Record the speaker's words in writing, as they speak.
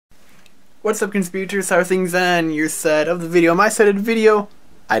What's up, conspirators? How are things on your side of the video? My side of the video,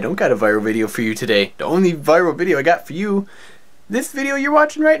 I don't got a viral video for you today. The only viral video I got for you, this video you're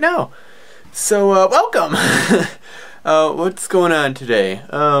watching right now. So, welcome! What's going on today?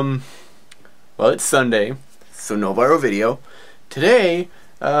 Well, it's Sunday, so no viral video. Today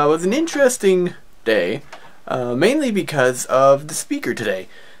was an interesting day, mainly because of the speaker today.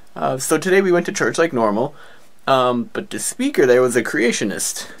 So today we went to church like normal. But the speaker there was a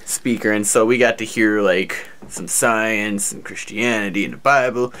Creationist speaker, and so we got to hear like some science and Christianity and the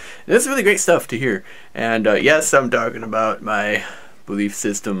Bible. And it's really great stuff to hear. And yes, I'm talking about my belief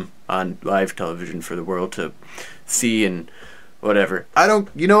system on live television for the world to see and whatever.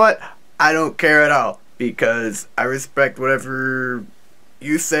 You know what? I don't care at all, because I respect whatever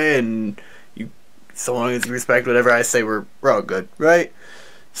you say, and so long as you respect whatever I say, we're all good, right?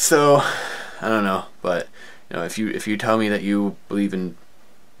 So I don't know, but you know, if you tell me that you believe in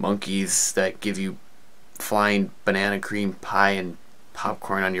monkeys that give you flying banana cream pie and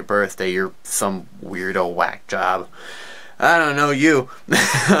popcorn on your birthday, you're some weirdo whack job. I don't know you.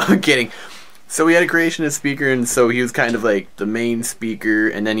 I'm kidding. So we had a Creationist speaker, and so he was kind of like the main speaker,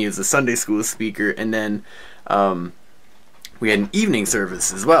 and then he was a Sunday school speaker, and then we had an evening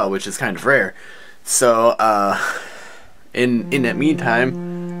service as well, which is kind of rare. So in that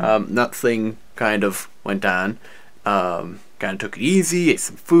meantime, nothing kind of went on. Kind of took it easy, ate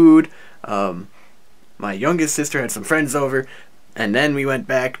some food. My youngest sister had some friends over, and then we went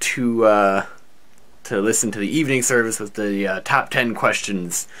back to listen to the evening service with the top 10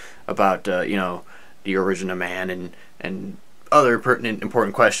 questions about you know, the origin of man and other pertinent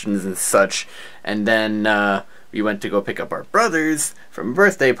important questions and such. And then we went to go pick up our brothers from a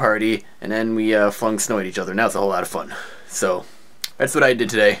birthday party, and then we flung snow at each other. Now it's a whole lot of fun. So that's what I did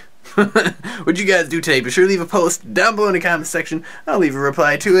today. What'd you guys do today? Be sure to leave a post down below in the comment section. I'll leave a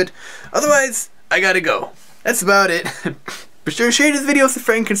reply to it. Otherwise, I gotta go. That's about it. Be sure to share this video with a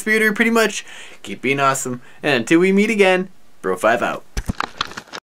friend, conspirator. Pretty much, keep being awesome. And until we meet again, Bro5 out.